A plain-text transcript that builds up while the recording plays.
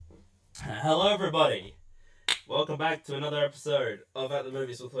Hello, everybody. Welcome back to another episode of At the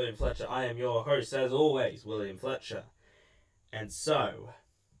Movies with William Fletcher. I am your host, as always, William Fletcher. And so,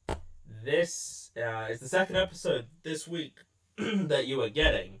 this is the second episode this week that you are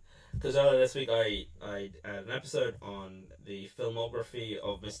getting. Because earlier this week I had an episode on the filmography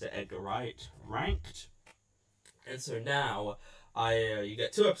of Mr. Edgar Wright, Ranked. And so now, you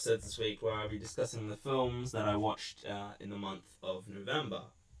get two episodes this week where I'll be discussing the films that I watched in the month of November.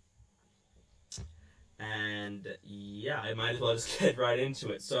 And yeah, I might as well just get right into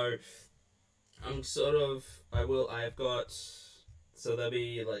it. So so there'll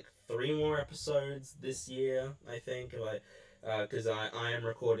be like 3 more episodes this year, I think, because I am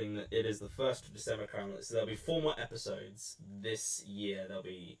recording that it is the 1st of December currently, so there'll be 4 more episodes this year. There'll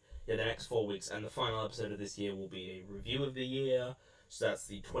be the next 4 weeks, and the final episode of this year will be a review of the year, so that's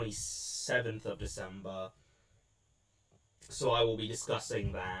the 27th of December. So I will be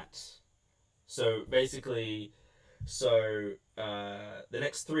discussing that. So basically, the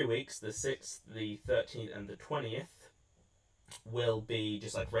next 3 weeks, the 6th, the 13th, and the 20th, will be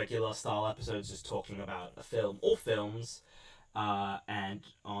just like regular style episodes, just talking about a film or films. And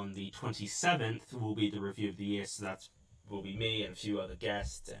on the 27th will be the review of the year, so that will be me and a few other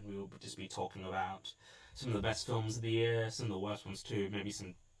guests, and we will just be talking about some of the best films of the year, some of the worst ones too, maybe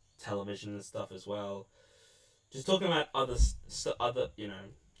some television and stuff as well. Just talking about other,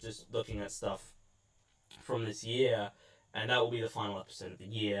 just looking at stuff from this year, and that will be the final episode of the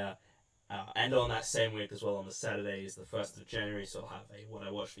year. And on that same week as well, on the Saturday is the 1st of January, so I'll have a What I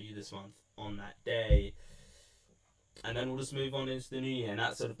Watched For You this month on that day. And then we'll just move on into the new year, and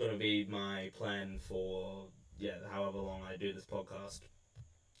that's sort of going to be my plan for, however long I do this podcast.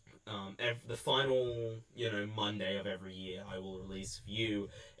 The final, Monday of every year, I will release for you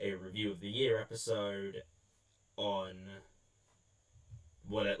a review of the year episode on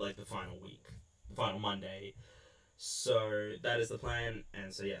the final week, the final Monday. So that is the plan,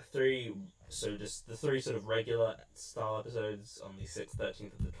 and so just the 3 sort of regular style episodes on the 6th,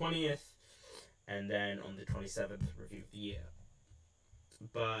 13th, and the 20th, and then on the 27th, review of the year.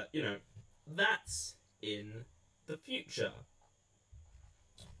 But, that's in the future.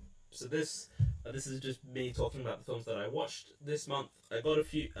 So this is just me talking about the films that I watched this month. I got a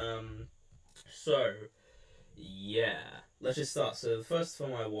few, let's just start. So the first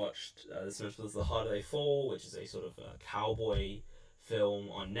film I watched this month was The Harder They Fall, which is a sort of cowboy film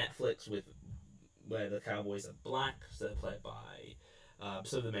on Netflix where the cowboys are black, so they're played by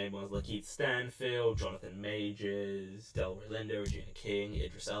some of the main ones: Lakeith Stanfield, Jonathan Majors, Delroy Lindo, Regina King,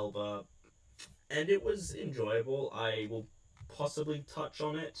 Idris Elba, and it was enjoyable. I will possibly touch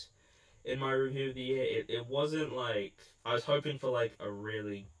on it in my review of the year. It wasn't like I was hoping for like a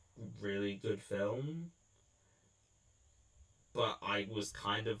really, really good film, but I was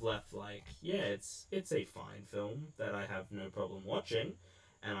kind of left like, it's a fine film that I have no problem watching,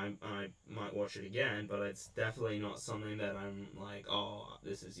 and I might watch it again, but it's definitely not something that I'm like, oh,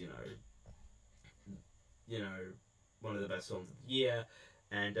 this is one of the best films of the year,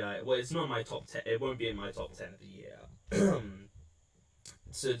 and it's not my top 10. It won't be in my top 10 of the year.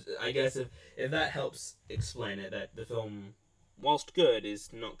 So I guess if that helps explain it, that the film, whilst good,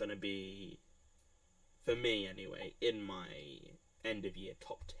 is not going to be, for me anyway, in my end of year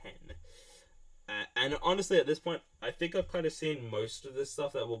top 10. And honestly, at this point, I think I've kind of seen most of this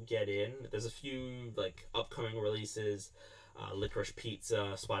stuff that we'll get in. There's a few like upcoming releases: Licorice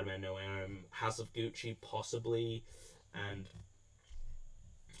Pizza, Spider-Man No Way Home, House of Gucci possibly, and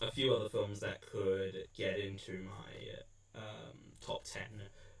a few other films that could get into my top 10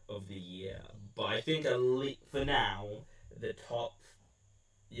 of the year. But I think for now, the top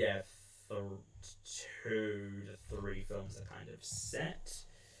 2 to 3 films are kind of set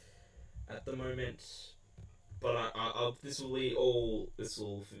at the moment. But this will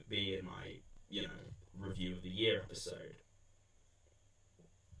be in my review of the year episode.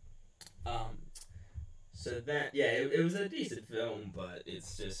 So that it was a decent film, but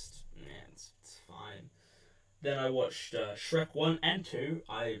it's just it's fine. Then I watched Shrek 1 and 2.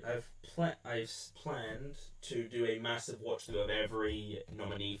 I've planned to do a massive watch through of every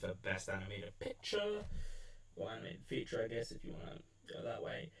nominee for Best Animated Picture, or Animated Feature, I guess, if you want to go that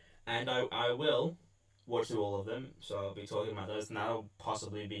way. And I will watch through all of them, so I'll be talking about those, and that'll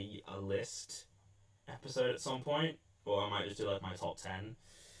possibly be a list episode at some point, or I might just do like my top 10.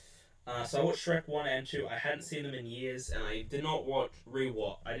 So I watched Shrek 1 and 2. I hadn't seen them in years, and I did not rewatch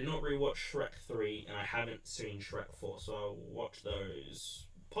Shrek 3, and I haven't seen Shrek 4, so I'll watch those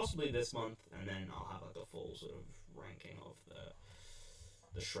possibly this month, and then I'll have like a full sort of ranking of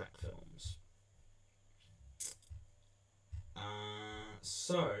the Shrek films.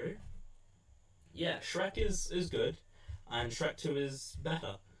 So yeah, Shrek is good, and Shrek 2 is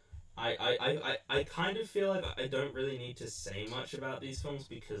better. I kind of feel like I don't really need to say much about these films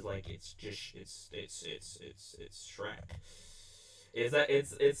because like it's just it's Shrek. Is that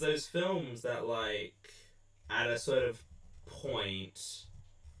it's those films that like at a sort of point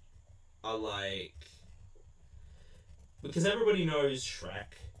are like, because everybody knows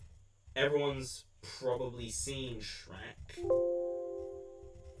Shrek, everyone's probably seen Shrek.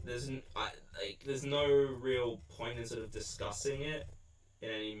 There's no real point in sort of discussing it in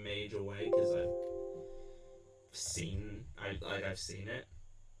any major way because I've seen it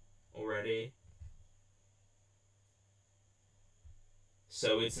already.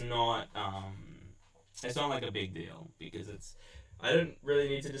 So it's not like a big deal because I don't really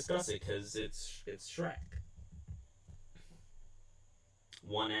need to discuss it because it's Shrek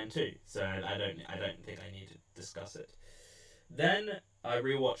 1 and 2. So I don't think I need to discuss it. Then I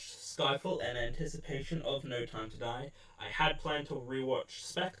rewatched Skyfall in anticipation of No Time to Die. I had planned to rewatch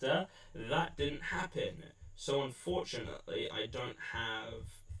Spectre. That didn't happen. So unfortunately, I don't have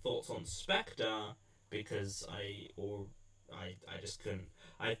thoughts on Spectre because I just couldn't.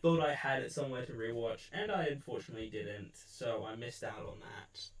 I thought I had it somewhere to rewatch, and I unfortunately didn't. So I missed out on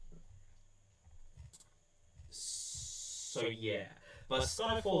that. So yeah. But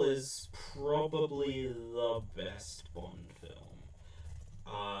Skyfall is probably the best Bond film.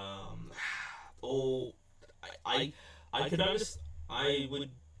 I could understand. I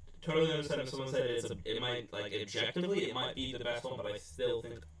would totally understand if someone said it might, like, objectively it might be the best one, but I still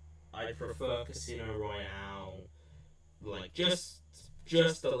think I prefer Casino Royale, like, just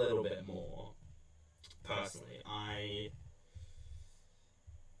a little bit more. Personally, I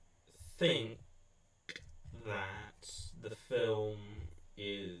think that the film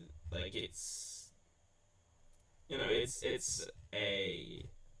is like it's a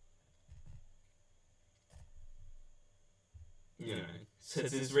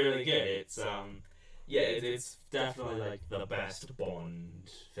since it's really good. It's definitely like the best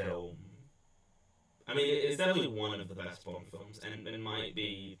Bond film. I mean, it's definitely one of the best Bond films, and it might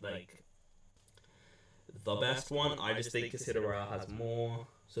be like the best one. I just think Casino Royale has more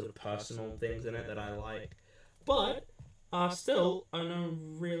sort of personal things in it that I like, but still a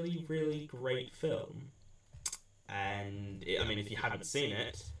really, really great film. And I mean, if you haven't seen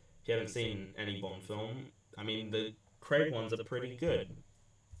any Bond film, I mean, the Craig ones are pretty good.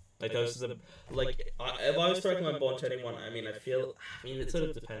 Like those are if I was to recommend Bond to anyone, I mean, it sort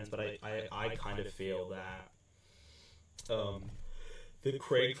of depends, but I kind of feel that the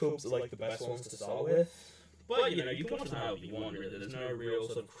Craig films are like the best ones to start with. But you can watch them however you want, really. There's no real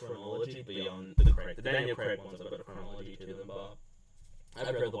sort of chronology beyond the Craig. The Daniel Craig ones have got a chronology to them, but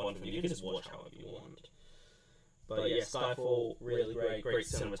I've read the Bond film. You can just watch however you want. But yeah, Skyfall, really great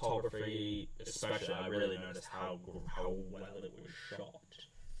cinematography. Especially, I really noticed how well it was shot.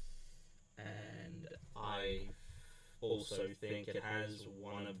 And I also think it has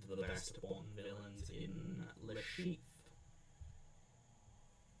one of the best Bond villains in Le Chiffre.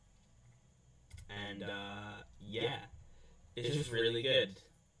 And yeah, it's just really good.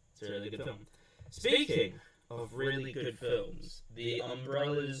 It's a really good film. Speaking of really good films, The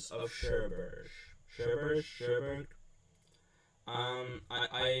Umbrellas of Cherbourg. Cherbourg.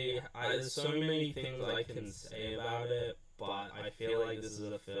 There's so many things I can say about it, but I feel like this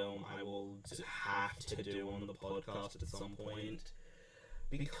is a film I will have to do on the podcast at some point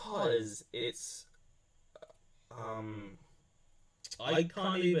because it's I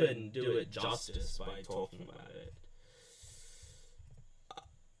can't even do it justice by talking about it.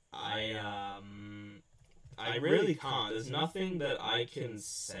 I really can't. There's nothing that I can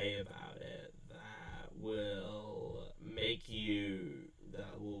say about it that will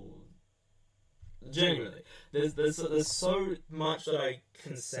genuinely. There's so much that I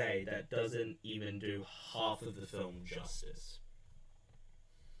can say that doesn't even do half of the film justice.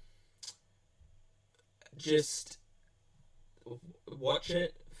 Just watch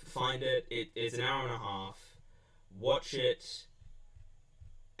it, find it. It's an hour and a half. Watch it,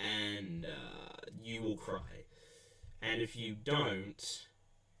 and you will cry. And if you don't,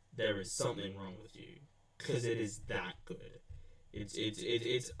 there is something wrong with you, because it is that good.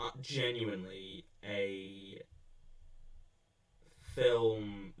 It's genuinely a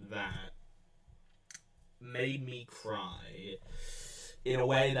film that made me cry in a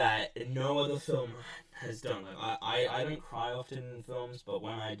way that no other film has done. Like, I don't cry often in films, but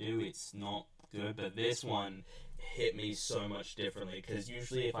when I do, it's not good. But this one hit me so much differently, because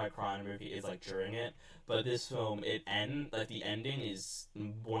usually if I cry in a movie, it's like during it. But this film, the ending is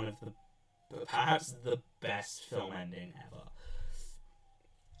one of perhaps the best film ending ever.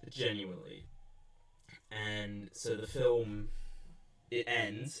 Genuinely. And so the film, it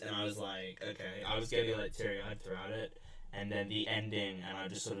ends, and I was like, okay, I was getting like teary-eyed throughout it, and then the ending, and I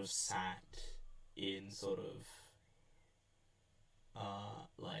just sort of sat in sort of,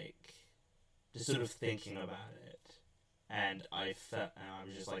 like, just sort of thinking about it, and I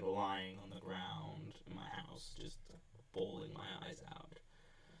was just like lying on the ground in my house, just bawling my eyes out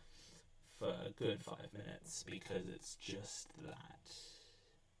for a good 5 minutes, because it's just that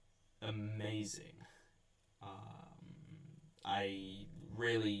amazing. I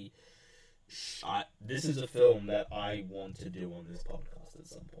really, this is a film that I want to do on this podcast at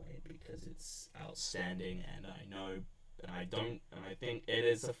some point, because it's outstanding, and I know, and I think it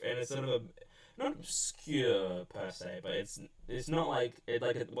is, and it's sort of a, not obscure per se, but it's not like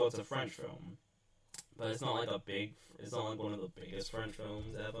well, it's a French film, but it's not like it's not like one of the biggest French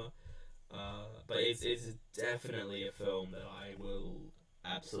films ever. But it's definitely a film that I will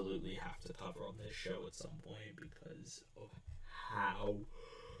absolutely have to cover on this show at some point, because of how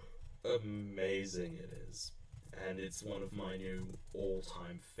amazing it is, and it's one of my new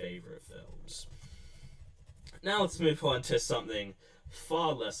all-time favorite films. Now let's move on to something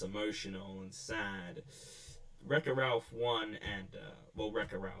far less emotional and sad. Wreck-It Ralph 1 and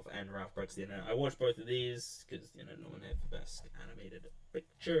Wreck-It Ralph and Ralph Breaks the Internet. I watched both of these because nominated for Best Animated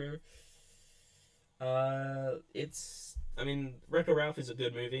Picture. Wreck-It Ralph is a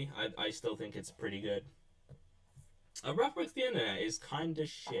good movie. I still think it's pretty good. Ralph Breaks the Internet is kind of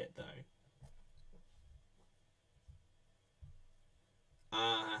shit, though.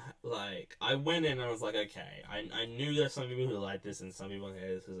 I went in and I was like, okay, I knew there's some people who like this and some people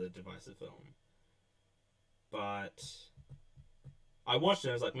here, this is a divisive film. But I watched it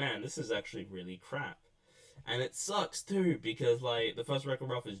and I was like, man, this is actually really crap. And it sucks, too, because, like, the first Wreck-It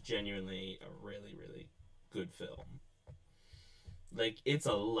Ralph is genuinely a really, really good film. Like,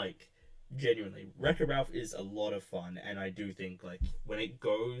 genuinely, Wreck-It Ralph is a lot of fun, and I do think, like, when it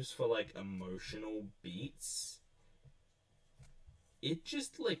goes for, like, emotional beats, it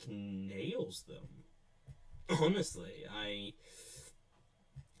just, like, nails them. Honestly,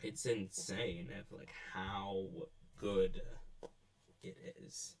 it's insane of, like, how good it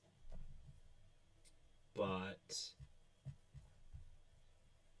is. But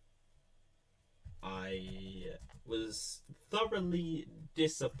I was thoroughly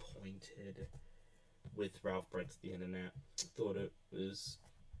disappointed with Ralph Breaks the Internet. Thought it was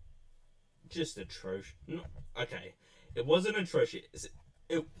just atrocious. No, okay, it wasn't atrocious.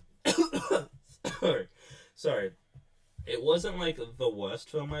 Sorry. It wasn't like the worst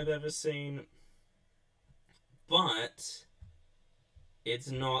film I've ever seen, but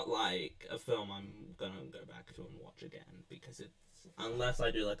it's not like a film I'm gonna go back to and watch again, because it's, unless I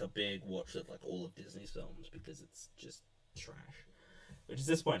do like a big watch of like all of Disney's films, because it's just trash, which is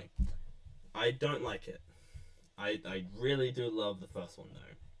disappointing. I don't like it. I really do love the first one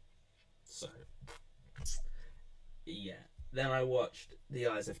though. So yeah. Then I watched The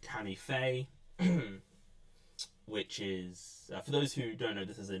Eyes of Tammy Faye, which is, for those who don't know,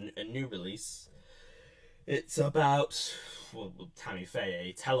 this is a new release. It's about, Tammy Faye,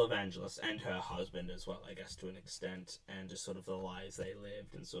 a televangelist, and her husband as well, I guess, to an extent, and just sort of the lives they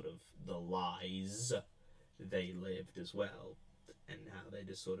lived, and sort of the lies they lived as well, and how they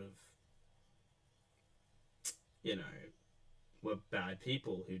just sort of, were bad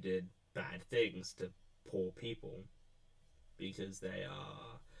people who did bad things to poor people, because they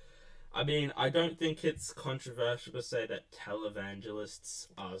are... I mean, I don't think it's controversial to say that televangelists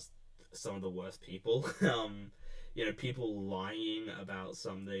are some of the worst people. People lying about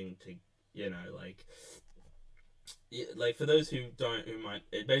something to, for those who might,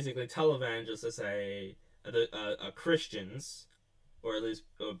 basically televangelists are Christians, or at least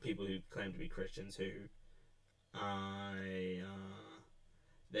people who claim to be Christians who,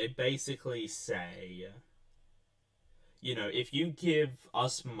 they basically say, if you give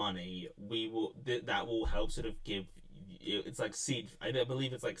us money, we will, that will help sort of give, it's like seed, I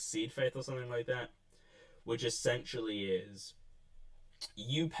believe it's like seed faith or something like that, which essentially is,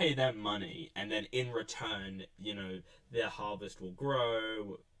 you pay them money, and then in return, their harvest will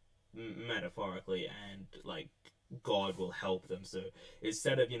grow, metaphorically, and, like, God will help them. So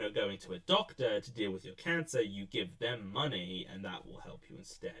instead of, going to a doctor to deal with your cancer, you give them money, and that will help you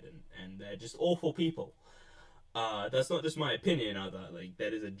instead, and they're just awful people. That's not just my opinion either, like,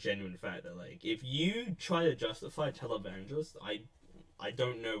 that is a genuine fact that, like, if you try to justify televangelists, I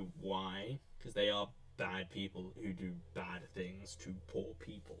don't know why, because they are bad people who do bad things to poor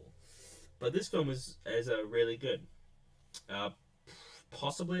people. But this film is a really good.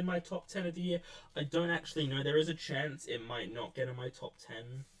 Possibly in my top 10 of the year. I don't actually know. There is a chance it might not get in my top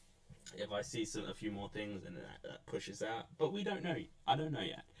 10. if I see a few more things and that pushes out. But we don't know. I don't know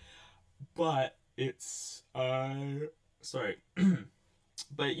yet. But it's sorry.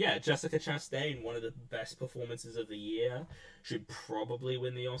 But yeah, Jessica Chastain, one of the best performances of the year, should probably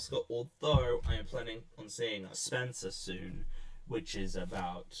win the Oscar. Although I am planning on seeing Spencer soon, which is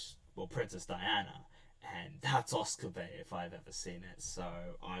about Princess Diana, and that's Oscar bait if I've ever seen it. So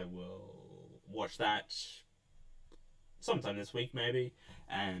I will watch that sometime this week maybe,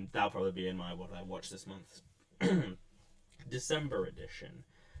 and that'll probably be in my what I watch this month December edition.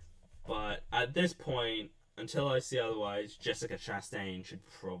 But at this point, until I see otherwise, Jessica Chastain should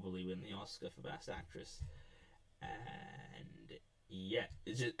probably win the Oscar for Best Actress. And yeah,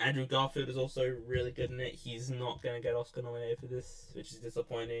 it's just, Andrew Garfield is also really good in it. He's not going to get Oscar nominated for this, which is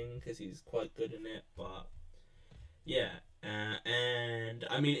disappointing because he's quite good in it. But yeah, and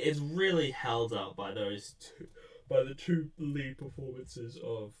I mean, it's really held up by the two lead performances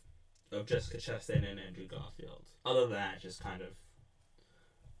of Jessica Chastain and Andrew Garfield. Other than that, just kind of,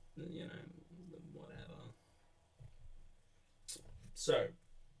 you know, whatever. So,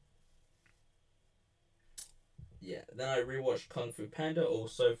 yeah, then I rewatched Kung Fu Panda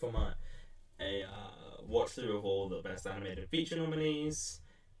also for a watch through of all the best animated feature nominees.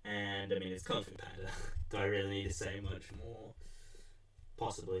 And I mean, it's Kung Fu Panda. Do I really need to say much more?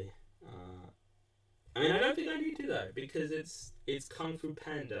 Possibly. I mean, I don't think I need to though, because it's Kung Fu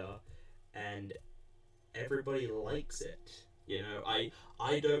Panda, and everybody likes it. You know, I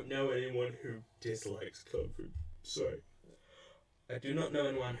don't know anyone who dislikes Kung Fu. Sorry. I do not know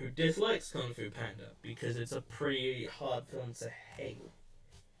anyone who dislikes Kung Fu Panda, because it's a pretty hard film to hate.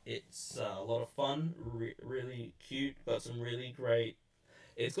 It's a lot of fun, really cute, got some really great...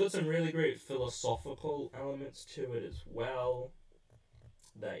 It's got some really great philosophical elements to it as well,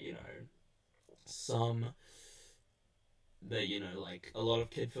 that, you know, like a lot of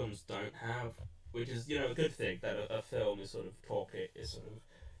kid films don't have, which is, you know, a good thing, that a film is sort of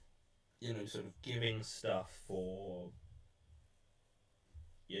giving stuff for,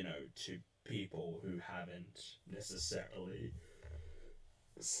 you know, to people who haven't necessarily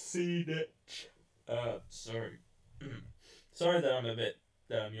seen it. Sorry. Sorry that I'm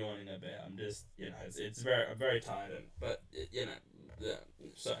yawning a bit. I'm just, you know, I'm very tired, but, you know,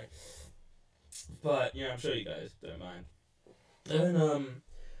 sorry. But, you know, I'm sure you guys don't mind. And,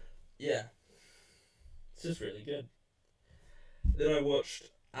 yeah. It's just really good. Then I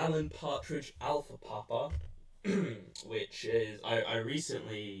watched Alan Partridge Alpha Papa, which is, I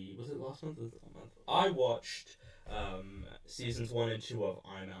recently, was it last month or this month? I watched seasons 1 and 2 of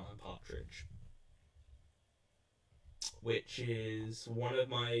I'm Alan Partridge, which is one of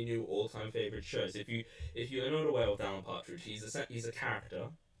my new all-time favorite shows. If you're not aware of Alan Partridge, he's a character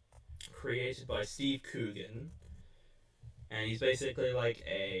created by Steve Coogan, and he's basically like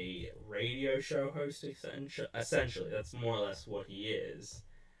a radio show host, essentially. That's more or less what he is.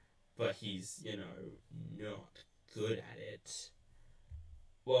 But he's, you know, not good at it.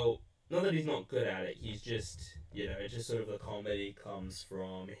 Well, not that he's not good at it, he's just, you know, it's just sort of the comedy comes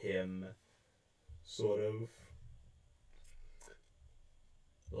from him sort of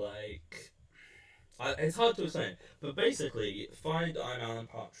like... it's hard to explain, but basically, find I'm Alan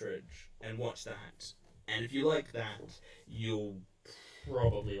Partridge and watch that. And if you like that, you'll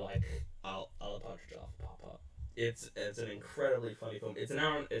probably like Alan Partridge Alpha Papa. It's an incredibly funny film. It's an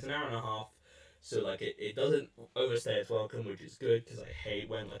hour and a half, so like it doesn't overstay its welcome, which is good, because I hate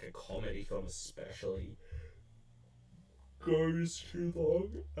when like a comedy film especially goes too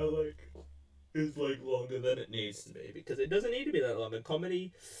long and like is like longer than it needs to be, because it doesn't need to be that long. A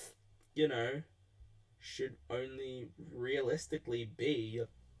comedy, you know, should only realistically be,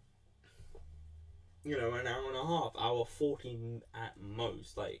 you know, an hour and a half, hour 40 at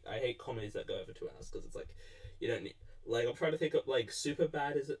most. Like, I hate comedies that go over 2 hours, because it's like, you don't need, like, I'm trying to think of, like,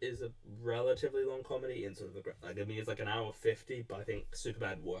 Superbad is a relatively long comedy, and sort of, like, I mean, it's like an hour 50, but I think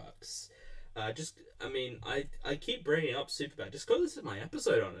Superbad works. I keep bringing up Superbad. Just go listen to my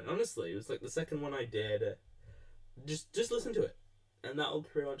episode on it, honestly. It was, like, the second one I did. Just listen to it, and that'll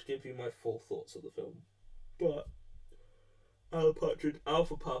pretty much give you my full thoughts of the film. But Alan Partridge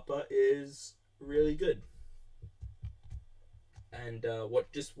Alpha Papa is really good. And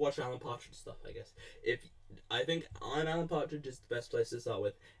just watch Alan Partridge stuff, I guess. I think I'm Alan Partridge is the best place to start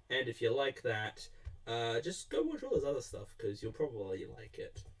with, and if you like that, just go watch all his other stuff, because you'll probably like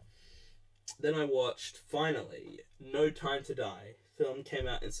it. Then I watched, finally, No Time to Die. Film came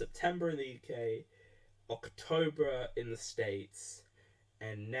out in September in the UK, October in the States,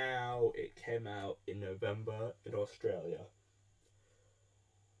 and now it came out in November in Australia.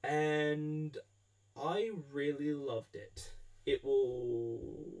 And I really loved it.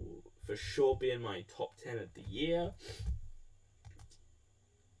 for sure be in my top 10 of the year.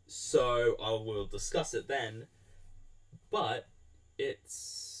 So I will discuss it then. But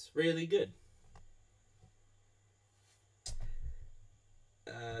it's really good.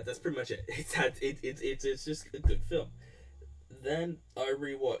 That's pretty much it. It's just a good film. Then I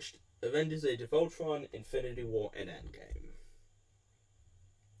rewatched Avengers: Age of Ultron, Infinity War, and Endgame.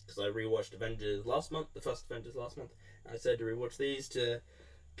 Because I rewatched Avengers last month, the first Avengers last month. And I said to rewatch these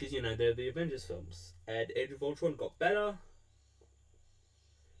because they're the Avengers films. And Age of Ultron got better.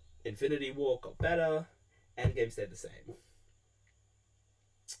 Infinity War got better. Endgame stayed the same.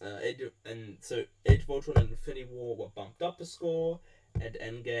 Age of Ultron and Infinity War were bumped up a score, and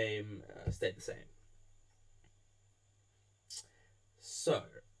Endgame stayed the same. So,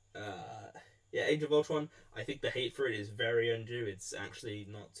 Age of Ultron, I think the hate for it is very undue. It's actually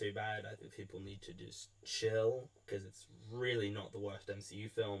not too bad. I think people need to just chill, because it's really not the worst MCU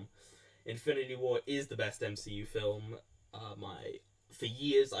film. Infinity War is the best MCU film. For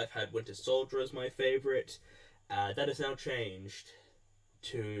years, I've had Winter Soldier as my favourite. That has now changed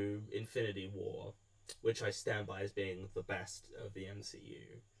to Infinity War, which I stand by as being the best of the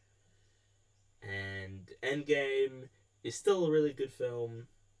MCU. And Endgame is still a really good film.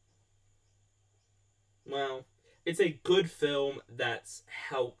 Well, it's a good film that's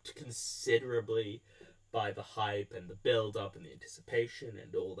helped considerably by the hype and the build-up and the anticipation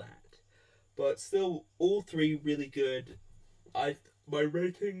and all that. But still, all three really good. My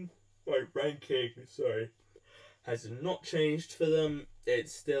ranking, has not changed for them. It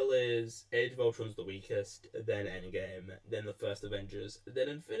still is Age of Ultron's the weakest, then Endgame, then the first Avengers, then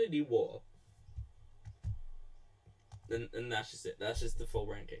Infinity War. And that's just it. That's just the full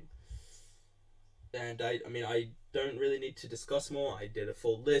ranking. And I don't really need to discuss more. I did a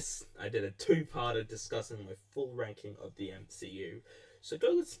full list. I did a 2-parter discussing my full ranking of the MCU. So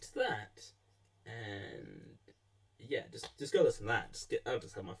go listen to that. And yeah, just go listen to that. I'll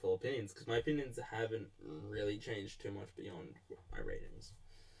just have my full opinions, because my opinions haven't really changed too much beyond my ratings.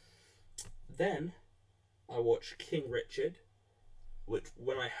 Then I watched King Richard, which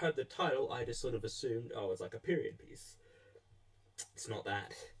when I heard the title, I just sort of assumed, it's like a period piece. It's not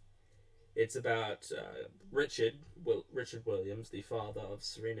that. It's about Richard Williams, the father of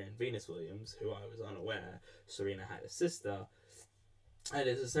Serena and Venus Williams, who I was unaware Serena had a sister. And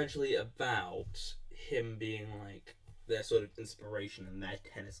it's essentially about him being like their sort of inspiration and their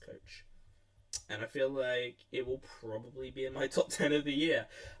tennis coach. And I feel like it will probably be in my top 10 of the year.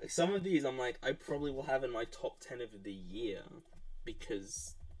 Like, some of these I'm like, I probably will have in my top 10 of the year,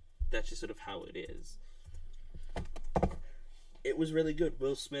 because that's just sort of how it is. It was really good.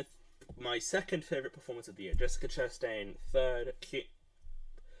 Will Smith, my second favourite performance of the year. Jessica Chastain, third.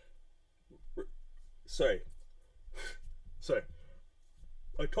 Sorry.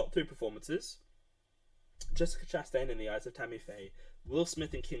 My top 3 performances: Jessica Chastain in The Eyes of Tammy Faye, Will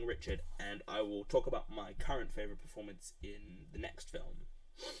Smith in King Richard, and I will talk about my current favourite performance in the next film.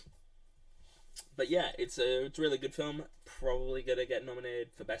 But yeah, it's a really good film. Probably gonna get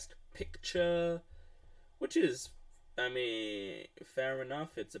nominated for Best Picture, which is, fair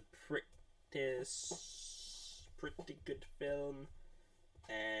enough. It's a pretty good film,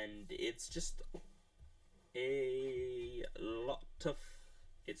 and it's just a lot of.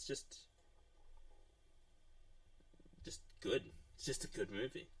 It's just good. It's just a good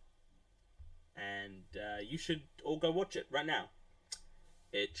movie, and you should all go watch it right now.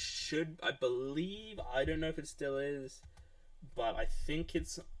 It should, I believe, I don't know if it still is, but I think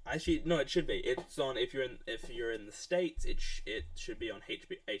it's actually no. It should be. It's on if you're in the States. It should be on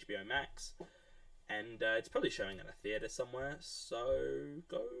HBO Max, and it's probably showing in a theater somewhere. So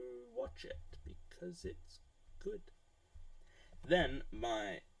go watch it, because it's good. Then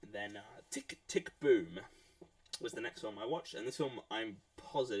Tick Tick Boom was the next film I watched, and this film I'm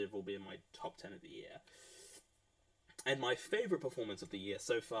positive will be in my top 10 of the year. And my favourite performance of the year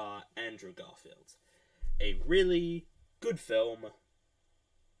so far, Andrew Garfield. A really good film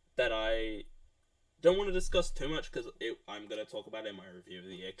that I don't want to discuss too much, because I'm going to talk about it in my review of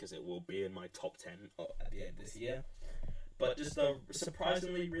the year, because it will be in my top 10 at the end of this year. But just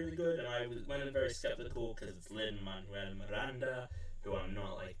surprisingly really good, and I went in very skeptical, because it's Lin-Manuel Miranda, who I'm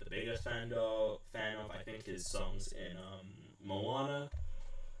not like the biggest fan of. I think his songs in Moana.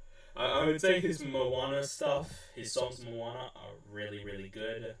 I would say his Moana stuff, his songs in Moana are really, really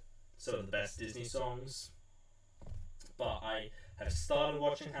good. Some of the best Disney songs. But I have started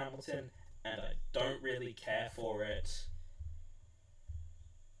watching Hamilton, and I don't really care for it.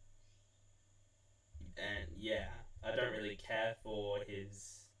 And yeah, I don't really care for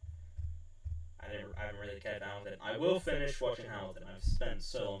his... I I haven't really cared about Hamilton. I will finish watching Hamilton. I've spent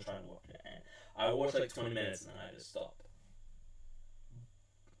so long trying to watch it, and I watched like 20 minutes and then I just stopped.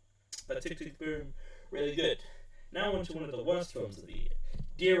 But Tick Tick Boom, really good. Now on to one of the worst films of the year,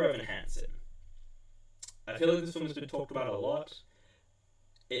 Dear Evan Hansen. I feel like this film has been talked about a lot.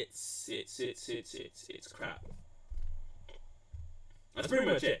 It's crap. That's pretty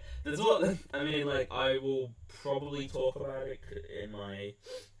much it. There's a lot. I mean, like, I will probably talk about it in my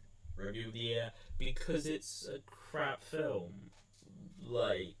review of the year because it's a crap film.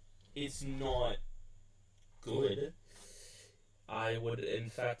 Like, it's not good. I would, in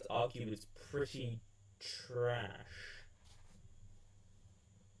fact, argue it's pretty trash.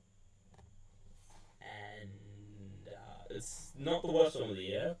 And it's not the worst film of the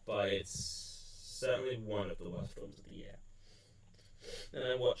year, but it's certainly one of the worst films of the year. Then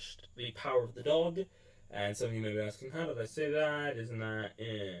I watched The Power of the Dog, and some of you may be asking, how did I say that? Isn't that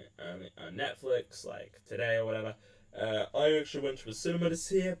on Netflix, like today or whatever? I actually went to a cinema to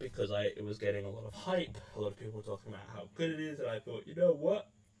see it because it was getting a lot of hype. A lot of people were talking about how good it is, and I thought, you know what?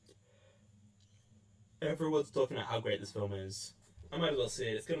 Everyone's talking about how great this film is. I might as well see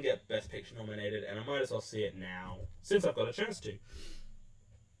it. It's going to get Best Picture nominated, and I might as well see it now, since I've got a chance to.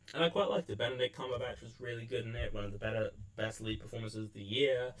 And I quite liked it. Benedict Cumberbatch was really good in it. One of the best lead performances of the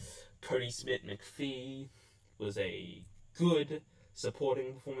year. Cody Smith-McPhee was a good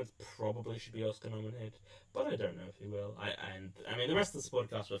supporting performance. Probably should be Oscar nominated, but I don't know if he will. I mean, the rest of the supporting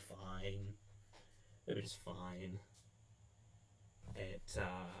cast were fine. They were just fine. It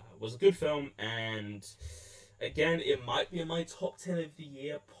was a good film, and again, it might be in my top 10 of the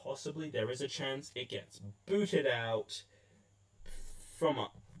year. Possibly, there is a chance it gets booted out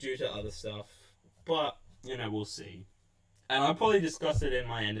due to other stuff, but you know, we'll see. And I'll probably discuss it in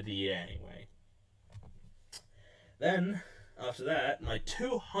my end of the year anyway. Then, after that, my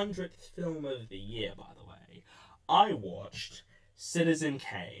 200th film of the year, by the way, I watched Citizen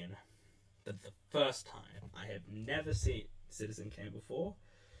Kane for the first time. I have never seen Citizen Kane before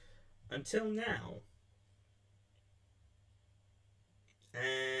until now.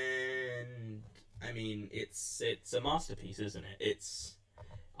 And I mean, it's a masterpiece, isn't it?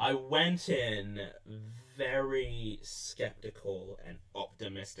 I went in very skeptical and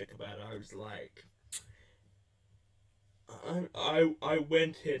optimistic about it. I was like, I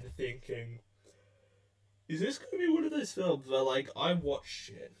went in thinking, is this going to be one of those films where, like, I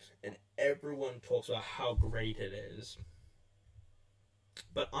watch it and everyone talks about how great it is,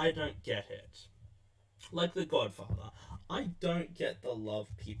 but I don't get it. Like The Godfather, I don't get the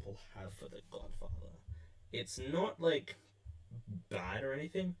love people have for The Godfather. It's not, like, bad or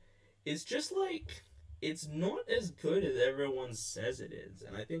anything. It's just, like, it's not as good as everyone says it is,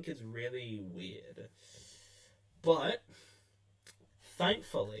 and I think it's really weird. But,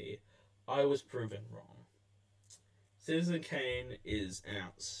 thankfully, I was proven wrong. Citizen Kane is an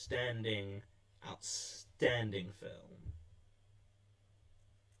outstanding film.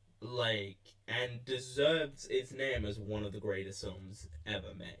 Like, and deserves its name as one of the greatest films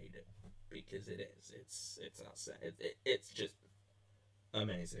ever made, because it is. It's outstanding. It's just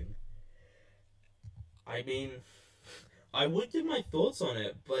amazing. I mean, I would give my thoughts on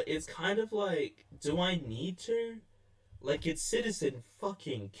it, but it's kind of like, do I need to? Like, it's Citizen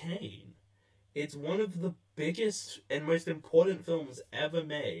fucking Kane. It's one of the biggest and most important films ever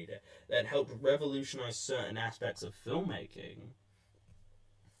made that helped revolutionize certain aspects of filmmaking.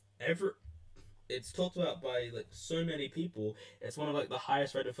 It's talked about by, like, so many people. It's one of, like, the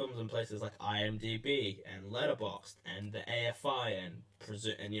highest rated films in places like IMDb and Letterboxd and the AFI and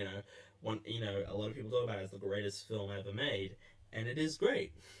you know, a lot of people talk about it as the greatest film ever made, and it is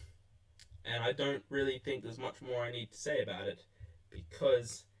great. And I don't really think there's much more I need to say about it,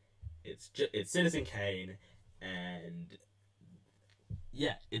 because it's Citizen Kane, and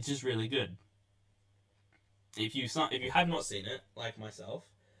yeah, it's just really good. If you have not seen it, like myself,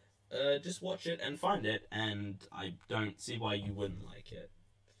 just watch it and find it, and I don't see why you wouldn't like it.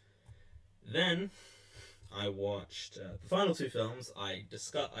 Then I watched the final two films I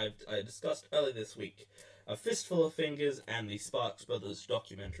discussed earlier this week: A Fistful of Fingers and the Sparks Brothers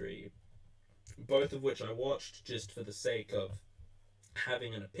documentary, both of which I watched just for the sake of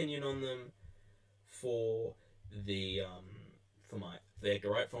having an opinion on them for the for the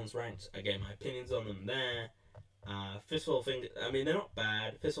Edgar Wright films ranked. I gave my opinions on them there. Fistful of Fingers, I mean, they're not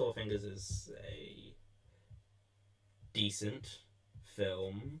bad. Fistful of Fingers is a decent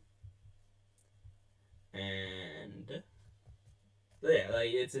film, and yeah, like,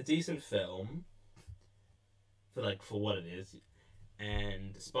 it's a decent film for what it is.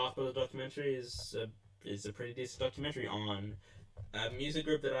 And Spark Brothers documentary is a pretty decent documentary on a music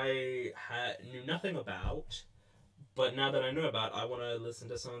group that I knew nothing about, but now that I know about, I want to listen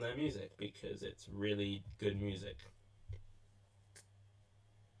to some of their music because it's really good music.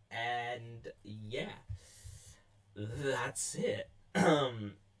 And yeah, that's it.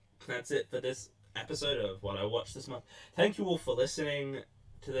 That's it for this episode of what I watched this month. Thank you all for listening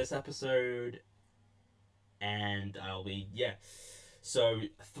to this episode, and I'll be So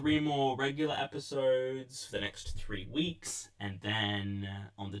 3 more regular episodes for the next 3 weeks, and then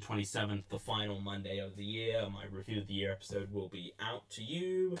on the 27th, the final Monday of the year, my review of the year episode will be out to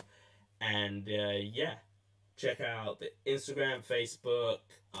you. And check out the Instagram, Facebook,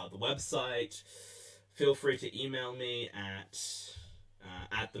 the website. Feel free to email me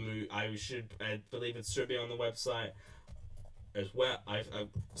at the movie. I believe it should be on the website as well.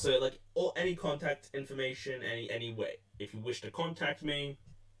 So like any contact information, any way. If you wish to contact me,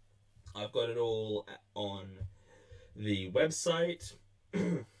 I've got it all on the website.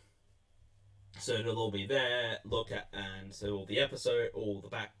 So it'll all be there. Look at, and so all the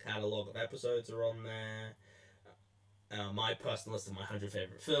back catalogue of episodes are on there. My personal list of my 100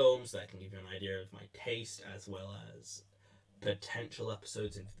 favorite films that can give you an idea of my taste as well as potential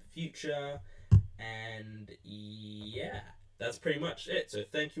episodes into the future. And yeah, that's pretty much it. So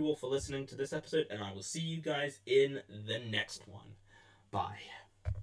thank you all for listening to this episode, and I will see you guys in the next one. Bye.